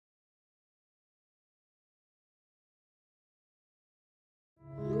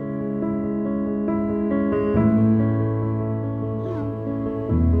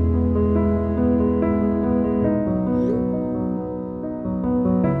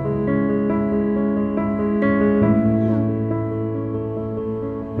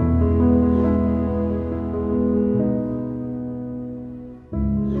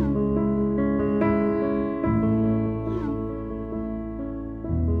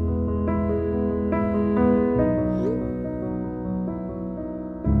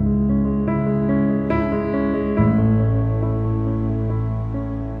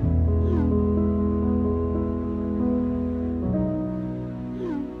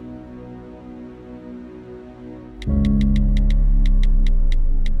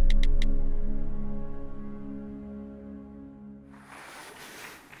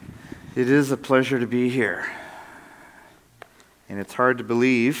It is a pleasure to be here. And it's hard to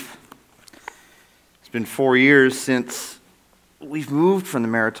believe. It's been 4 years since we've moved from the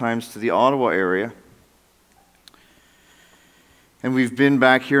Maritimes to the Ottawa area. And we've been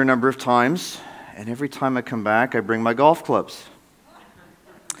back here a number of times. And every time I come back, I bring my golf clubs.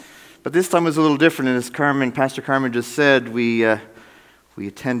 But this time was a little different. And as Pastor Carmen just said, we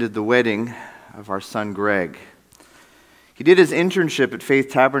attended the wedding of our son Greg. He did his internship at Faith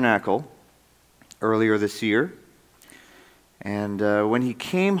Tabernacle earlier this year. And when he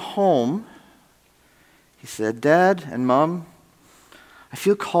came home, he said, "Dad and Mom, I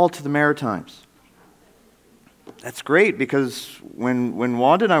feel called to the Maritimes." That's great, because when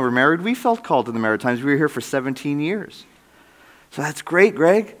Wanda and I were married, we felt called to the Maritimes. We were here for 17 years. So that's great,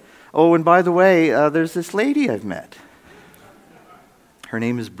 Greg. Oh, and by the way, there's this lady I've met. Her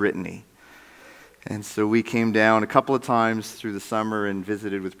name is Brittany. And so we came down a couple of times through the summer and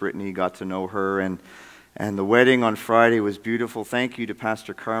visited with Brittany, got to know her, and the wedding on Friday was beautiful. Thank you to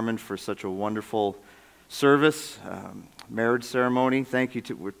Pastor Carmen for such a wonderful service, marriage ceremony. Thank you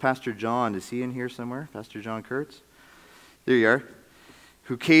to Pastor John. Is he in here somewhere? Pastor John Kurtz? There you are.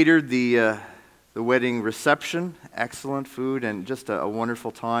 Who catered the wedding reception. Excellent food and just a wonderful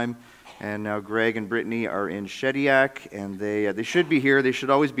time. And now Greg and Brittany are in Shediac, and they should be here. They should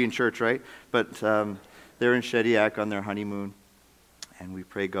always be in church, right? But they're in Shediac on their honeymoon, and we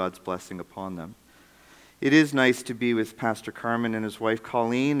pray God's blessing upon them. It is nice to be with Pastor Carmen and his wife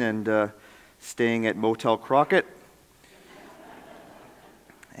Colleen, and staying at Motel Crockett.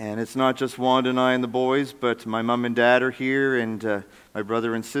 And it's not just Wanda and I and the boys, but my mom and dad are here, and my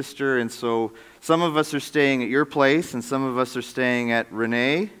brother and sister. And so some of us are staying at your place, and some of us are staying at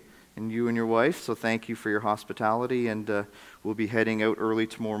Renee and you and your wife. So thank you for your hospitality. And we'll be heading out early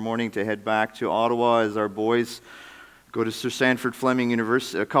tomorrow morning to head back to Ottawa as our boys go to Sir Sandford Fleming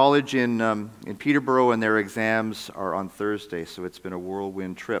University College in Peterborough, and their exams are on Thursday. So it's been a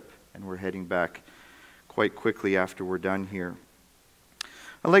whirlwind trip, and we're heading back quite quickly after we're done here.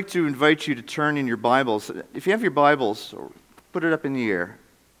 I'd like to invite you to turn in your Bibles. If you have your Bibles, put it up in the air.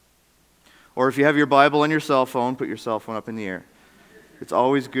 Or if you have your Bible on your cell phone, put your cell phone up in the air. It's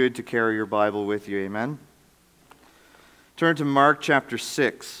always good to carry your Bible with you, amen? Turn to Mark chapter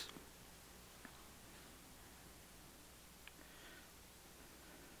 6.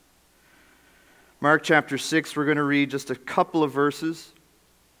 Mark chapter 6, we're going to read just a couple of verses,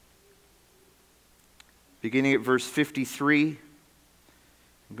 beginning at verse 53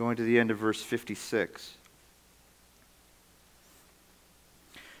 and going to the end of verse 56.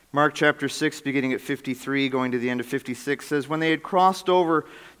 Mark chapter 6, beginning at 53, going to the end of 56, says, "When they had crossed over,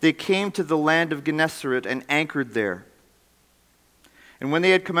 they came to the land of Gennesaret and anchored there. And when they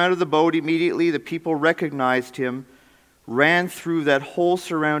had come out of the boat, immediately the people recognized him, ran through that whole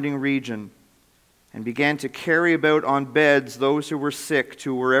surrounding region, and began to carry about on beds those who were sick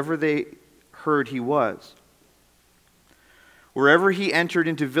to wherever they heard he was. Wherever he entered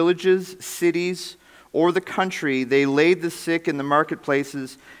into villages, cities, or the country, they laid the sick in the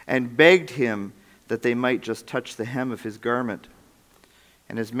marketplaces and begged him that they might just touch the hem of his garment.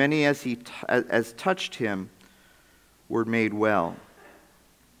 And as many as touched him were made well."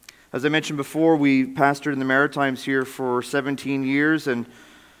 As I mentioned before, we pastored in the Maritimes here for 17 years, and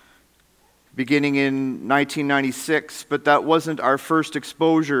beginning in 1996, but that wasn't our first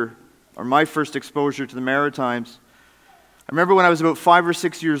exposure, or my first exposure to the Maritimes. I remember when I was about 5 or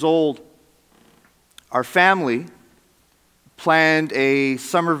 6 years old, our family planned a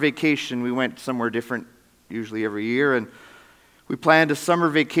summer vacation. We went somewhere different, usually every year, and we planned a summer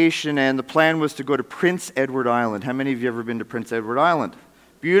vacation, and the plan was to go to Prince Edward Island. How many of you have ever been to Prince Edward Island?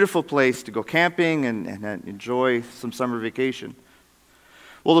 Beautiful place to go camping and enjoy some summer vacation.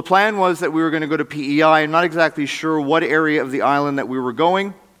 Well, the plan was that we were going to go to PEI. I'm not exactly sure what area of the island that we were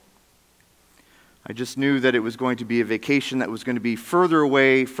going. I just knew that it was going to be a vacation that was going to be further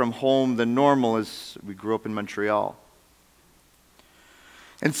away from home than normal, as we grew up in Montreal.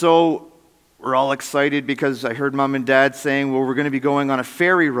 And so we're all excited because I heard Mom and Dad saying, well, we're going to be going on a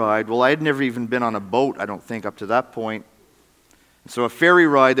ferry ride. Well, I had never even been on a boat, I don't think, up to that point. And so a ferry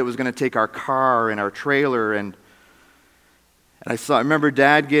ride that was going to take our car and our trailer, and I remember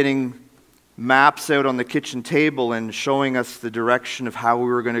Dad getting maps out on the kitchen table and showing us the direction of how we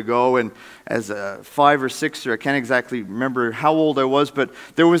were going to go. And as a 5 or 6-year, I can't exactly remember how old I was, but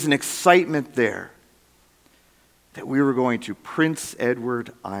there was an excitement there that we were going to Prince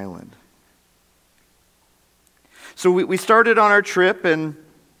Edward Island. So we started on our trip, and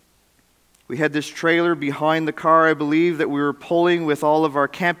we had this trailer behind the car, I believe, that we were pulling with all of our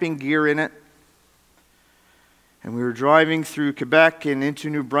camping gear in it. And we were driving through Quebec and into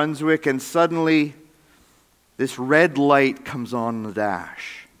New Brunswick, and suddenly this red light comes on the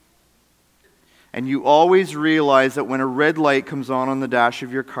dash. And you always realize that when a red light comes on the dash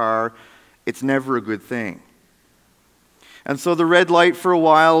of your car, it's never a good thing. And so the red light for a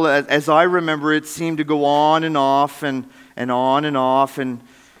while, as I remember it, seemed to go on and off and on and off. And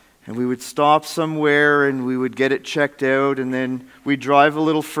we would stop somewhere and we would get it checked out. And then we'd drive a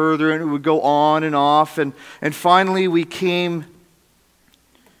little further and it would go on and off. And finally we came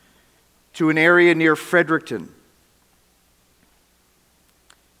to an area near Fredericton.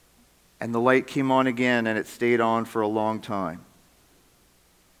 And the light came on again and it stayed on for a long time.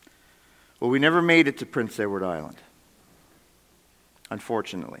 Well, we never made it to Prince Edward Island,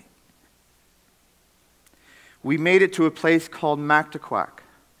 unfortunately. We made it to a place called Mactaquac.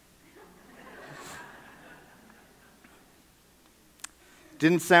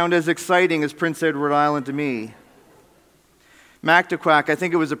 Didn't sound as exciting as Prince Edward Island to me. Mactaquac, I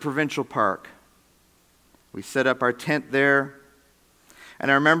think it was a provincial park. We set up our tent there. And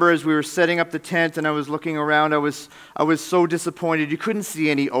I remember as we were setting up the tent and I was looking around, I was so disappointed. You couldn't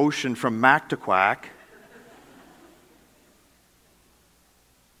see any ocean from Mactaquac.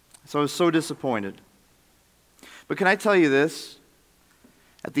 So I was so disappointed. But can I tell you this?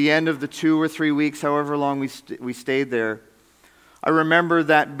 At the end of the 2 or 3 weeks, however long we stayed there, I remember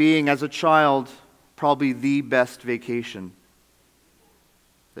that being, as a child, probably the best vacation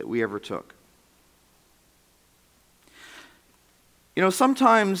that we ever took. You know,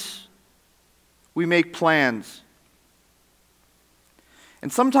 sometimes we make plans.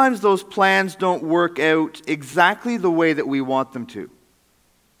 And sometimes those plans don't work out exactly the way that we want them to.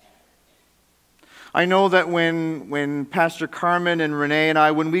 I know that when Pastor Carmen and Renee and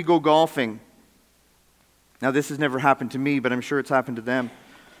I, when we go golfing, now this has never happened to me, but I'm sure it's happened to them.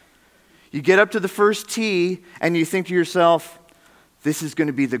 You get up to the first tee and you think to yourself, this is going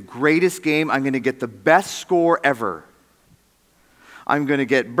to be the greatest game. I'm going to get the best score ever. I'm going to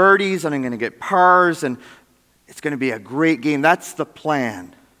get birdies and I'm going to get pars and it's going to be a great game. That's the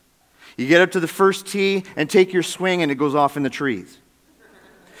plan. You get up to the first tee and take your swing and it goes off in the trees.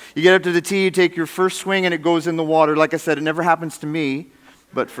 You get up to the tee, you take your first swing and it goes in the water. Like I said, it never happens to me,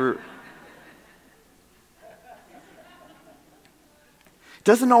 but it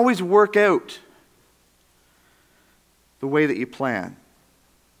doesn't always work out the way that you plan.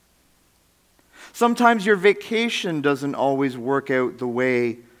 Sometimes your vacation doesn't always work out the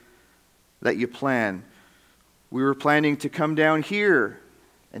way that you plan. We were planning to come down here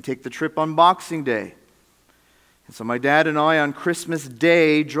and take the trip on Boxing Day. And so my dad and I on Christmas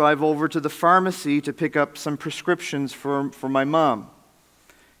Day drive over to the pharmacy to pick up some prescriptions for my mom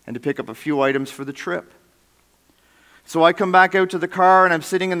and to pick up a few items for the trip. So I come back out to the car and I'm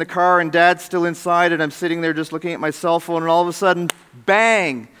sitting in the car and Dad's still inside and I'm sitting there just looking at my cell phone and all of a sudden,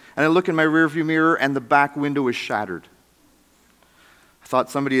 bang! And I look in my rearview mirror and the back window is shattered. I thought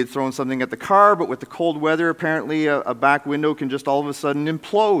somebody had thrown something at the car, but with the cold weather, apparently a back window can just all of a sudden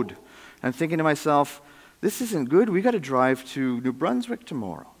implode. And I'm thinking to myself, this isn't good. We got to drive to New Brunswick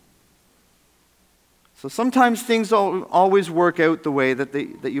tomorrow. So sometimes things don't always work out the way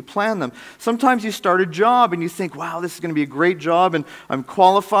that you plan them. Sometimes you start a job and you think, wow, this is going to be a great job and I'm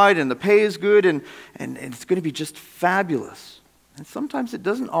qualified and the pay is good and it's going to be just fabulous. And sometimes it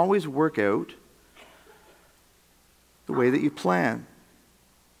doesn't always work out the way that you plan.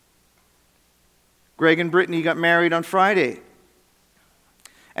 Greg and Brittany got married on Friday.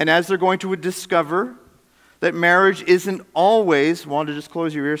 And as they're going to discover that marriage isn't always, Wanda, just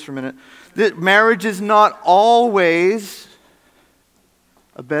close your ears for a minute, that marriage is not always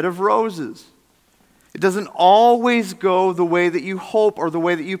a bed of roses. It doesn't always go the way that you hope or the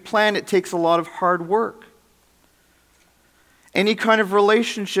way that you plan. It takes a lot of hard work. Any kind of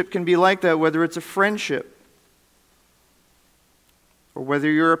relationship can be like that, whether it's a friendship or whether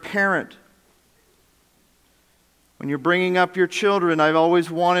you're a parent. When you're bringing up your children, I've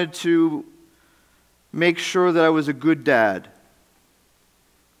always wanted to make sure that I was a good dad.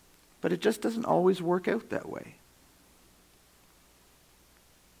 But it just doesn't always work out that way.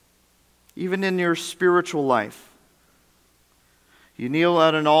 Even in your spiritual life, you kneel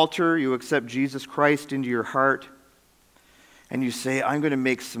at an altar, you accept Jesus Christ into your heart, and you say, I'm going to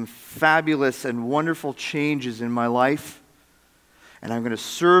make some fabulous and wonderful changes in my life, and I'm going to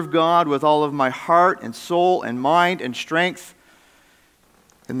serve God with all of my heart and soul and mind and strength.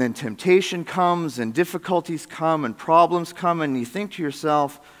 And then temptation comes and difficulties come and problems come, and you think to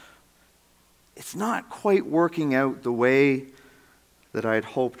yourself, it's not quite working out the way that I had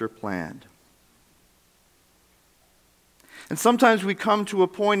hoped or planned. And sometimes we come to a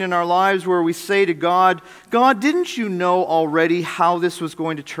point in our lives where we say to God, God, didn't you know already how this was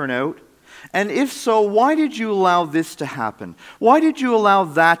going to turn out? And if so, why did you allow this to happen? Why did you allow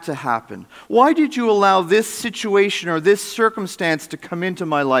that to happen? Why did you allow this situation or this circumstance to come into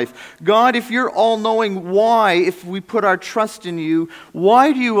my life? God, if you're all-knowing, why, if we put our trust in you,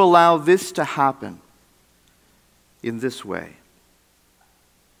 why do you allow this to happen in this way?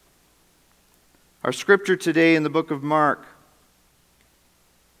 Our scripture today in the book of Mark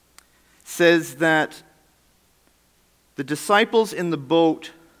says that the disciples in the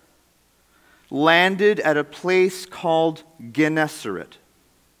boat landed at a place called Gennesaret.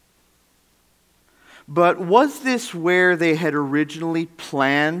 But was this where they had originally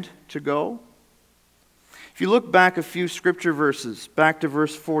planned to go? If you look back a few scripture verses, back to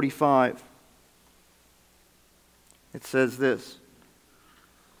verse 45, it says this.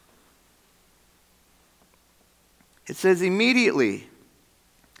 It says, immediately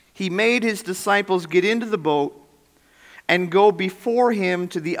he made his disciples get into the boat and go before him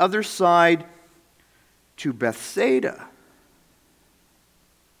to the other side to Bethsaida,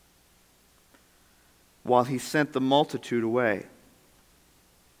 while he sent the multitude away.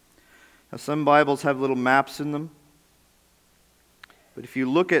 Now, some Bibles have little maps in them, but if you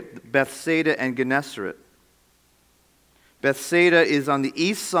look at Bethsaida and Gennesaret, Bethsaida is on the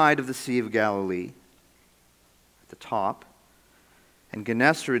east side of the Sea of Galilee, at the top, and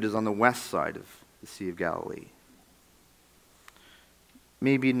Gennesaret is on the west side of the Sea of Galilee.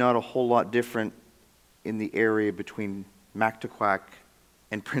 Maybe not a whole lot different in the area between Mactaquac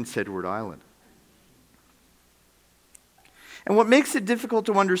and Prince Edward Island. And what makes it difficult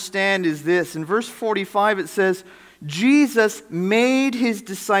to understand is this. In verse 45 it says, Jesus made his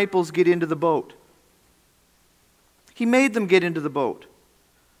disciples get into the boat. He made them get into the boat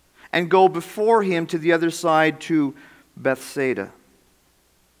and go before him to the other side to Bethsaida.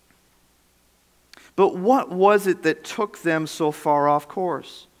 But what was it that took them so far off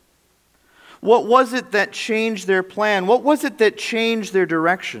course? What was it that changed their plan? What was it that changed their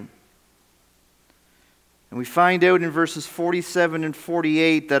direction? And we find out in verses 47 and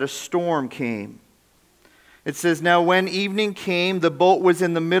 48 that a storm came. It says, now when evening came, the boat was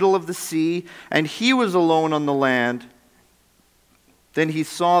in the middle of the sea, and he was alone on the land. Then he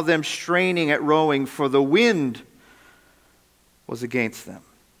saw them straining at rowing, for the wind was against them.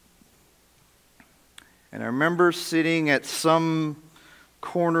 And I remember sitting at some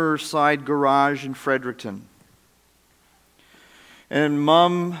corner side garage in Fredericton. And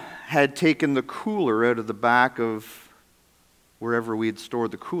Mom had taken the cooler out of the back of wherever we had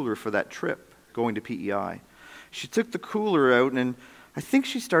stored the cooler for that trip, going to PEI. She took the cooler out, and I think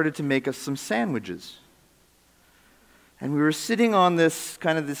she started to make us some sandwiches. And we were sitting on this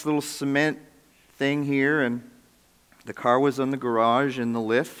little cement thing here, and the car was on the garage in the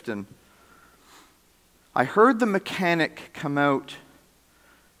lift, and I heard the mechanic come out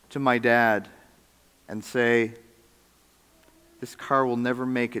to my dad and say, this car will never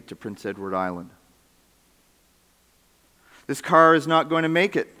make it to Prince Edward Island. This car is not going to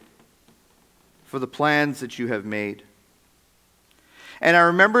make it for the plans that you have made. And I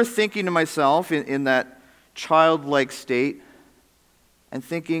remember thinking to myself in that childlike state and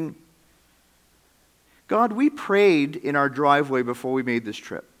thinking, God, we prayed in our driveway before we made this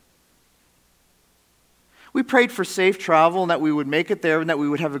trip. We prayed for safe travel and that we would make it there and that we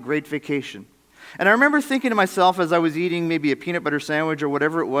would have a great vacation. And I remember thinking to myself as I was eating maybe a peanut butter sandwich or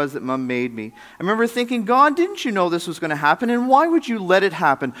whatever it was that Mom made me, I remember thinking, God, didn't you know this was going to happen? And why would you let it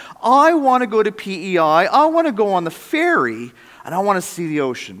happen? I want to go to PEI. I want to go on the ferry and I want to see the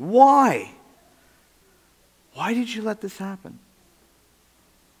ocean. Why? Why did you let this happen?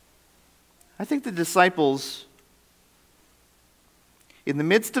 I think the disciples, in the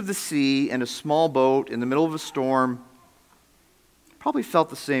midst of the sea and a small boat in the middle of a storm, probably felt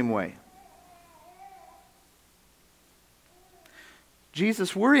the same way.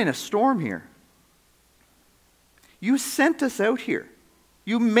 Jesus, we're in a storm here. You sent us out here.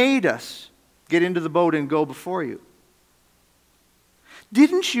 You made us get into the boat and go before you.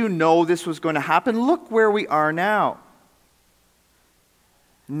 Didn't you know this was going to happen? Look where we are now.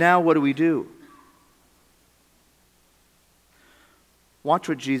 Now what do? Watch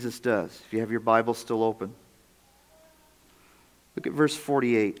what Jesus does, if you have your Bible still open. Look at verse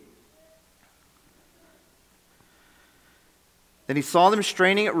 48. Then he saw them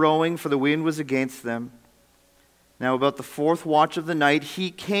straining at rowing, for the wind was against them. Now about the fourth watch of the night, he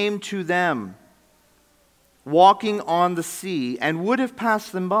came to them, walking on the sea, and would have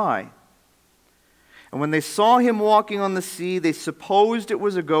passed them by. And when they saw him walking on the sea, they supposed it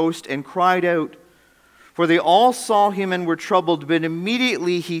was a ghost and cried out, For they all saw him and were troubled, but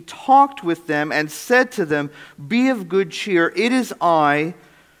immediately he talked with them and said to them, "Be of good cheer, it is I,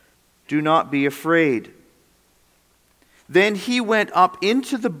 do not be afraid." Then he went up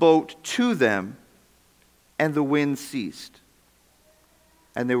into the boat to them, and the wind ceased.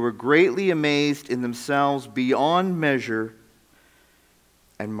 And they were greatly amazed in themselves beyond measure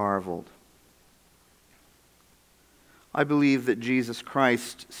and marveled. I believe that Jesus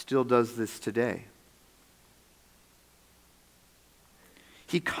Christ still does this today.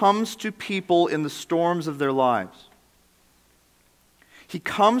 He comes to people in the storms of their lives. He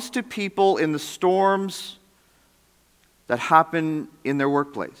comes to people in the storms that happen in their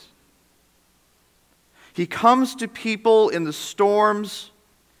workplace. He comes to people in the storms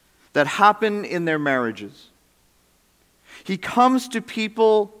that happen in their marriages. He comes to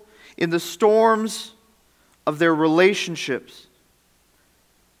people in the storms of their relationships.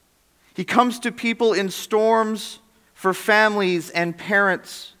 He comes to people in storms for families and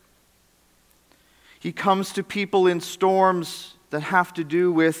parents. He comes to people in storms that have to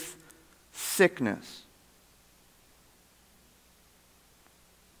do with sickness.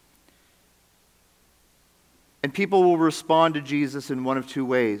 And people will respond to Jesus in one of two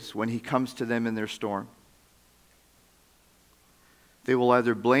ways when he comes to them in their storm. They will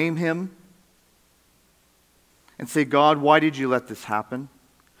either blame him and say, "God, why did you let this happen?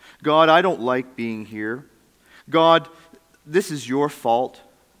 God, I don't like being here. God, this is your fault.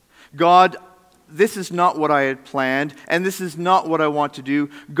 God, this is not what I had planned, and this is not what I want to do.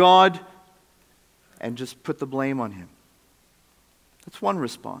 God," and just put the blame on him. That's one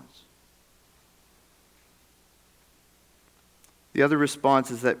response. The other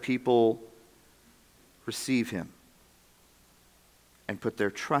response is that people receive him and put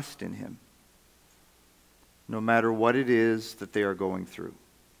their trust in him, no matter what it is that they are going through.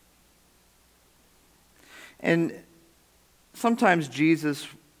 And sometimes Jesus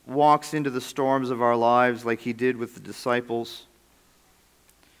walks into the storms of our lives like he did with the disciples,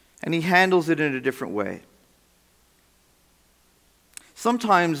 and he handles it in a different way.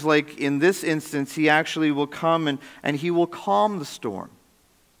 Sometimes, like in this instance, he actually will come and he will calm the storm.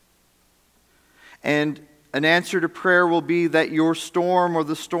 And an answer to prayer will be that your storm or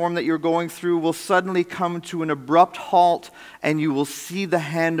the storm that you're going through will suddenly come to an abrupt halt, and you will see the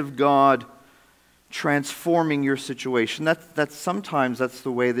hand of God transforming your situation. Sometimes that's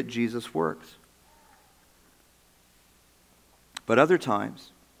the way that Jesus works. But other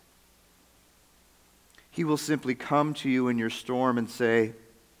times, he will simply come to you in your storm and say,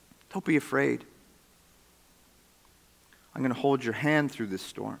 "Don't be afraid. I'm going to hold your hand through this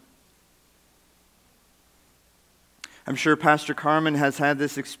storm." I'm sure Pastor Carmen has had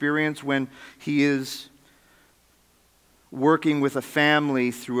this experience when he is working with a family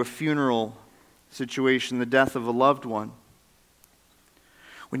through a funeral situation, the death of a loved one.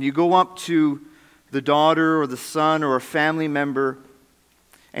 When you go up to the daughter or the son or a family member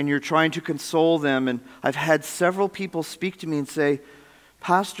and you're trying to console them, and I've had several people speak to me and say,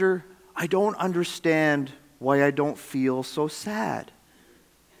 "Pastor, I don't understand why I don't feel so sad.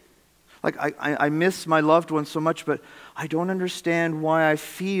 Like, I miss my loved one so much, but I don't understand why I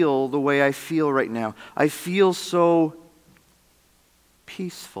feel the way I feel right now. I feel so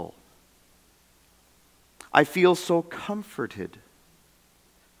peaceful. I feel so comforted.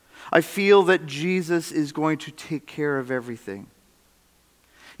 I feel that Jesus is going to take care of everything."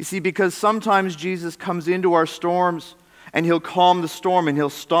 You see, because sometimes Jesus comes into our storms and he'll calm the storm and he'll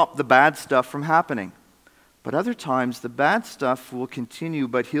stop the bad stuff from happening. But other times the bad stuff will continue,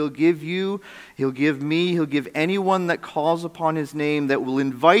 but he'll give you, he'll give me, he'll give anyone that calls upon his name that will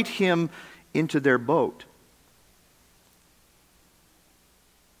invite him into their boat.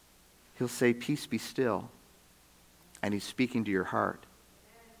 He'll say, "Peace be still." And he's speaking to your heart.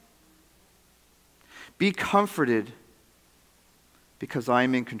 Be comforted because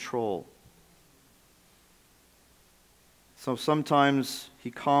I'm in control. So sometimes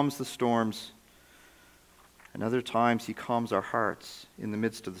he calms the storms, and other times he calms our hearts in the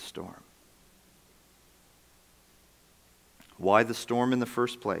midst of the storm. Why the storm in the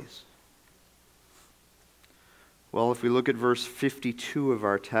first place? Well, if we look at verse 52 of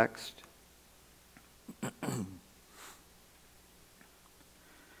our text,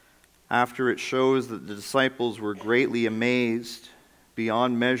 after it shows that the disciples were greatly amazed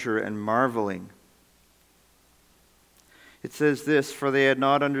beyond measure and marveling, it says this, "For they had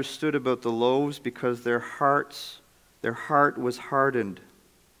not understood about the loaves because their heart was hardened."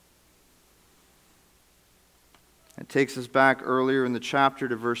 It takes us back earlier in the chapter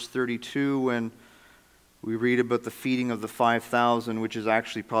to verse 32 when We read about the feeding of the 5,000, which is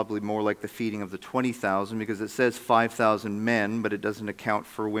actually probably more like the feeding of the 20,000, because it says 5,000 men, but it doesn't account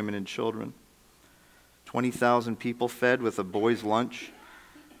for women and children. 20,000 people fed with a boy's lunch.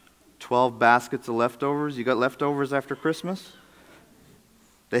 12 baskets of leftovers. You got leftovers after Christmas?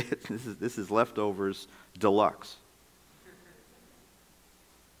 This is leftovers deluxe.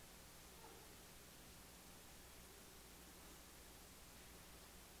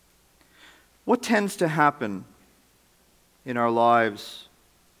 What tends to happen in our lives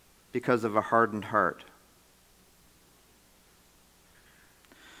because of a hardened heart?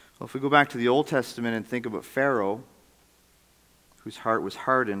 Well, if we go back to the Old Testament and think about Pharaoh, whose heart was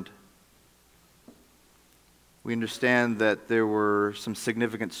hardened, we understand that there were some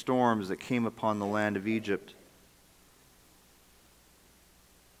significant storms that came upon the land of Egypt.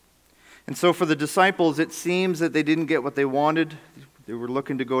 And so for the disciples, it seems that they didn't get what they wanted. They were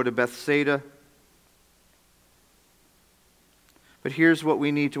looking to go to Bethsaida. But here's what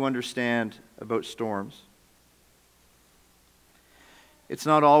we need to understand about storms. It's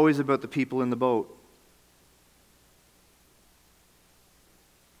not always about the people in the boat.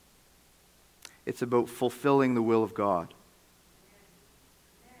 It's about fulfilling the will of God.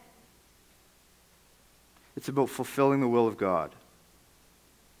 It's about fulfilling the will of God.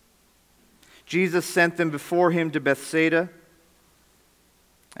 Jesus sent them before him to Bethsaida,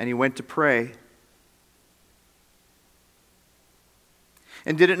 and he went to pray.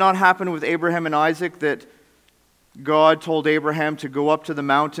 And did it not happen with Abraham and Isaac that God told Abraham to go up to the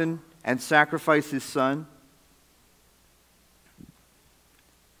mountain and sacrifice his son?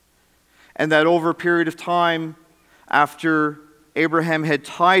 And that over a period of time, after Abraham had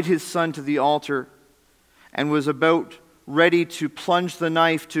tied his son to the altar and was about ready to plunge the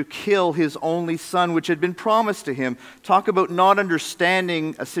knife to kill his only son, which had been promised to him. Talk about not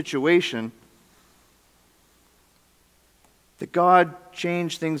understanding a situation. That God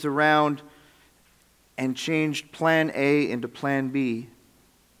changed things around and changed plan A into plan B.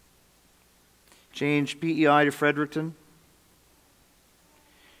 Changed PEI to Fredericton.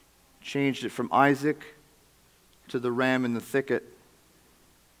 Changed it from Isaac to the ram in the thicket.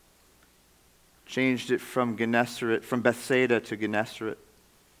 Changed it from Bethsaida to Gennesaret.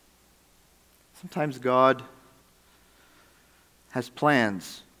 Sometimes God has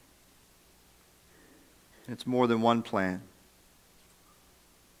plans. And it's more than one plan.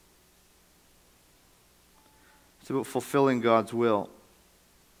 It's about fulfilling God's will.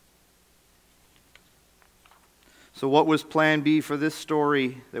 So what was plan B for this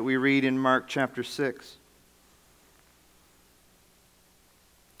story that we read in Mark chapter 6?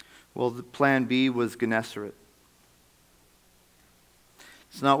 Well, the plan B was Gennesaret.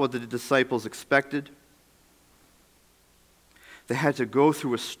 It's not what the disciples expected. They had to go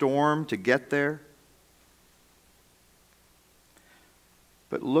through a storm to get there.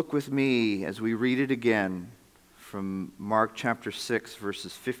 But look with me as we read it again from Mark chapter 6,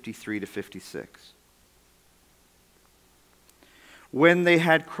 verses 53 to 56. When they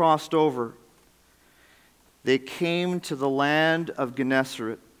had crossed over, they came to the land of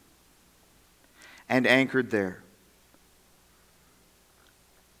Gennesaret and anchored there.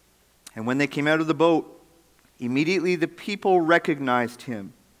 And when they came out of the boat, immediately the people recognized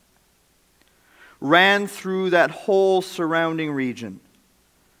him, ran through that whole surrounding region,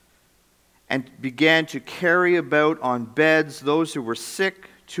 and began to carry about on beds those who were sick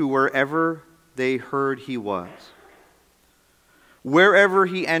to wherever they heard he was. Wherever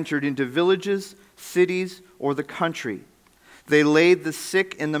he entered, into villages, cities, or the country, they laid the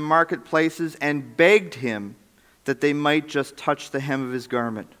sick in the marketplaces and begged him that they might just touch the hem of his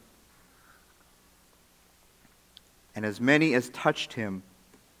garment. And as many as touched him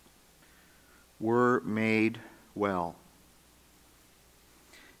were made well.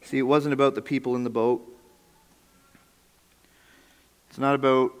 See, it wasn't about the people in the boat. It's not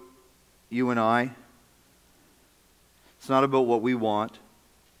about you and I. It's not about what we want.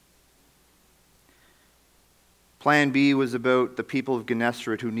 Plan B was about the people of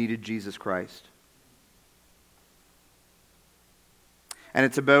Gennesaret who needed Jesus Christ. And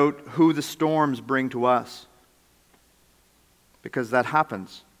it's about who the storms bring to us. Because that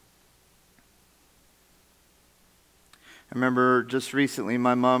happens. I remember just recently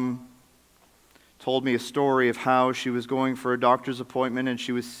my mom told me a story of how she was going for a doctor's appointment and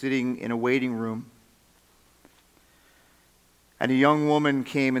she was sitting in a waiting room. And a young woman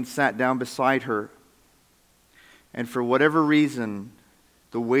came and sat down beside her. And for whatever reason,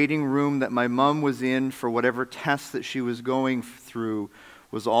 the waiting room that my mom was in for whatever test that she was going through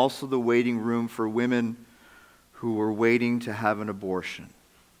was also the waiting room for women who were waiting to have an abortion.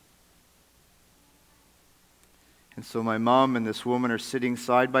 And so my mom and this woman are sitting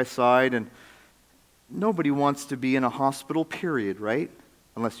side by side, and nobody wants to be in a hospital, period, right?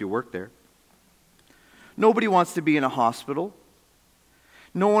 Unless you work there. Nobody wants to be in a hospital.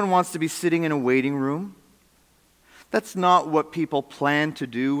 No one wants to be sitting in a waiting room. That's not what people plan to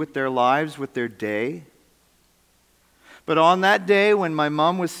do with their lives, with their day. But on that day when my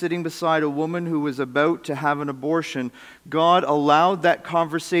mom was sitting beside a woman who was about to have an abortion, God allowed that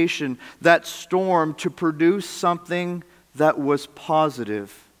conversation, that storm, to produce something that was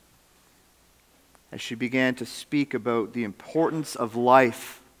positive. As she began to speak about the importance of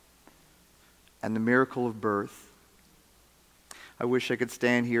life and the miracle of birth. I wish I could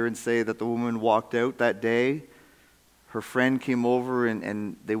stand here and say that the woman walked out that day. Her friend came over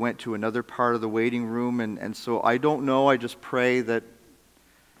and they went to another part of the waiting room. And so I don't know. I just pray that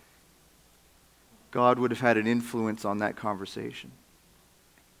God would have had an influence on that conversation.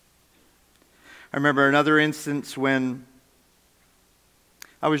 I remember another instance when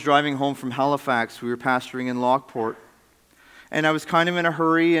I was driving home from Halifax. We were pastoring in Lockport. And I was kind of in a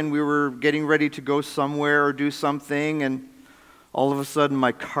hurry, and we were getting ready to go somewhere or do something. And all of a sudden,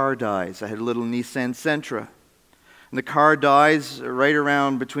 my car dies. I had a little Nissan Sentra. And the car dies right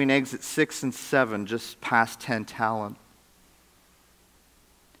around between exit 6 and 7, just past 10 Talon.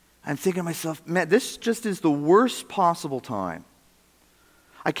 I'm thinking to myself, man, this just is the worst possible time.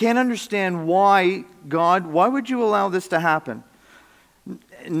 I can't understand why, God, why would you allow this to happen?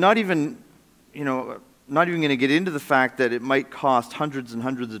 Not even going to get into the fact that it might cost hundreds and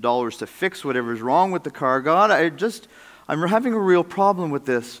hundreds of dollars to fix whatever's wrong with the car. God, I'm having a real problem with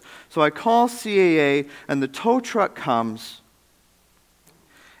this. So I call CAA, and the tow truck comes,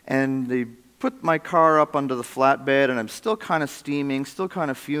 and they put my car up under the flatbed, and I'm still kind of steaming, still kind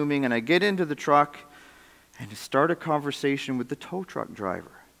of fuming, and I get into the truck and to start a conversation with the tow truck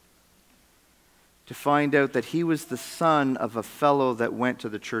driver to find out that he was the son of a fellow that went to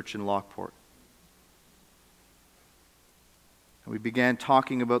the church in Lockport. And we began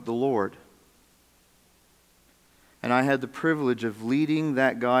talking about the Lord. And I had the privilege of leading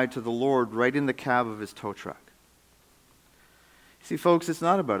that guy to the Lord right in the cab of his tow truck. See, folks, it's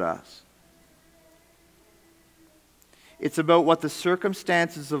not about us. It's about what the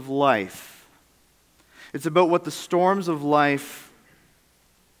circumstances of life, it's about what the storms of life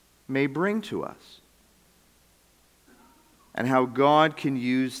may bring to us. And how God can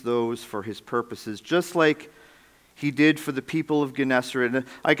use those for His purposes, just like He did for the people of Gennesaret. And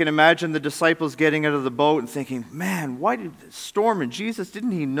I can imagine the disciples getting out of the boat and thinking, man, why did the storm? And Jesus,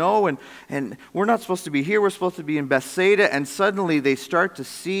 didn't He know? And we're not supposed to be here. We're supposed to be in Bethsaida. And suddenly they start to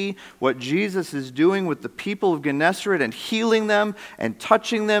see what Jesus is doing with the people of Gennesaret and healing them and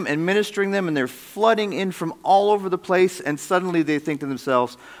touching them and ministering them. And they're flooding in from all over the place. And suddenly they think to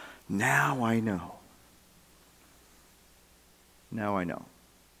themselves, now I know. Now I know.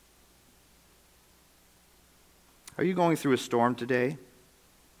 Are you going through a storm today?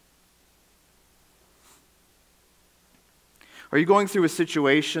 Are you going through a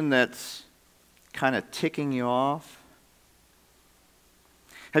situation that's kind of ticking you off?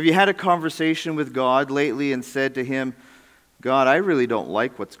 Have you had a conversation with God lately and said to Him, God, I really don't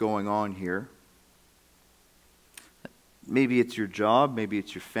like what's going on here. Maybe it's your job, maybe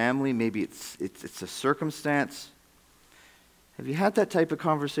it's your family, maybe it's a circumstance. Have you had that type of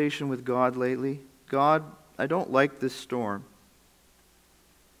conversation with God lately? God, I don't like this storm.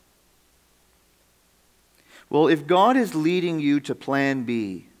 Well, if God is leading you to plan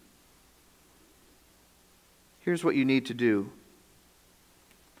B, here's what you need to do.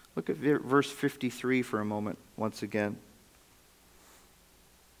 Look at verse 53 for a moment, once again.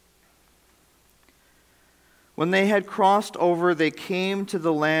 When they had crossed over, they came to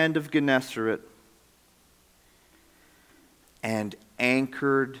the land of Gennesaret and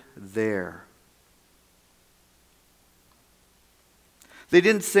anchored there. They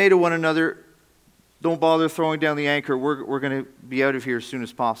didn't say to one another, don't bother throwing down the anchor. We're going to be out of here as soon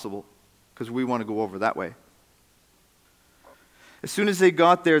as possible because we want to go over that way. As soon as they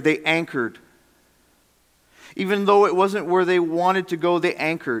got there, they anchored. Even though it wasn't where they wanted to go, they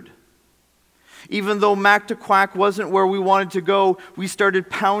anchored. Even though Mactaquac wasn't where we wanted to go, we started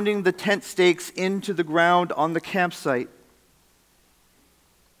pounding the tent stakes into the ground on the campsite.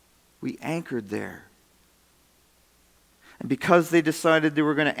 We anchored there. And because they decided they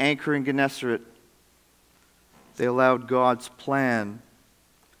were going to anchor in Gennesaret, they allowed God's plan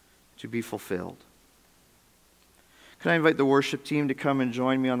to be fulfilled. Can I invite the worship team to come and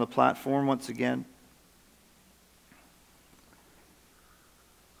join me on the platform once again?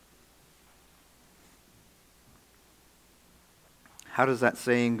 How does that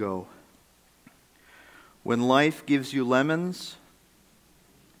saying go? When life gives you lemons,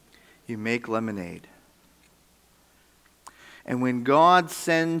 you make lemonade. And when God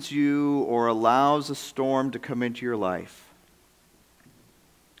sends you or allows a storm to come into your life,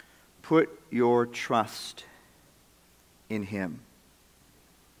 put your trust in Him.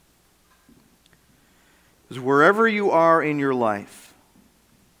 Because wherever you are in your life,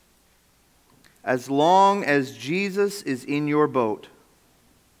 as long as Jesus is in your boat,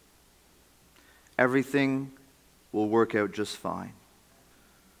 everything will work out just fine.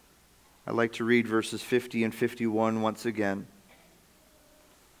 I'd like to read verses 50 and 51 once again.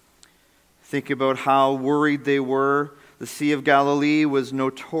 Think about how worried they were. The Sea of Galilee was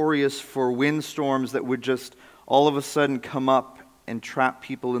notorious for windstorms that would just all of a sudden come up and trap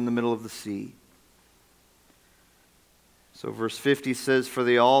people in the middle of the sea. So verse 50 says, "For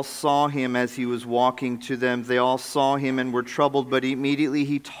they all saw him as he was walking to them. They all saw him and were troubled, but immediately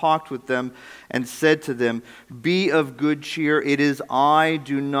he talked with them and said to them, 'Be of good cheer, it is I,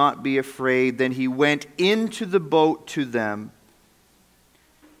 do not be afraid.' Then he went into the boat to them,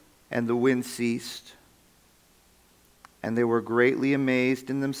 and the wind ceased. And they were greatly amazed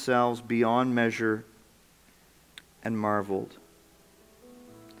in themselves beyond measure and marveled."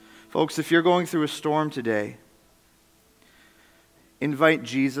 Folks, if you're going through a storm today, invite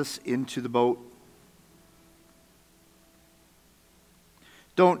Jesus into the boat.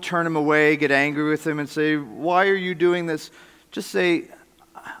 Don't turn him away, get angry with him and say, "Why are you doing this?" Just say,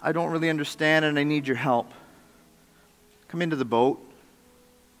 "I don't really understand and I need your help." Come into the boat.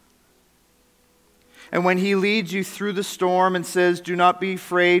 And when he leads you through the storm and says, "Do not be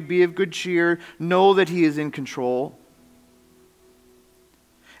afraid, be of good cheer," know that he is in control.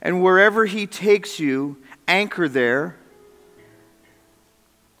 And wherever he takes you, anchor there.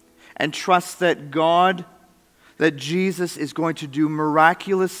 And trust that God, that Jesus is going to do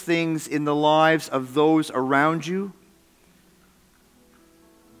miraculous things in the lives of those around you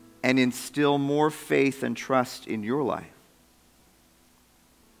and instill more faith and trust in your life.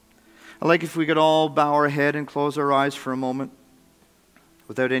 I'd like if we could all bow our head and close our eyes for a moment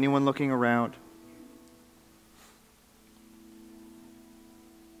without anyone looking around.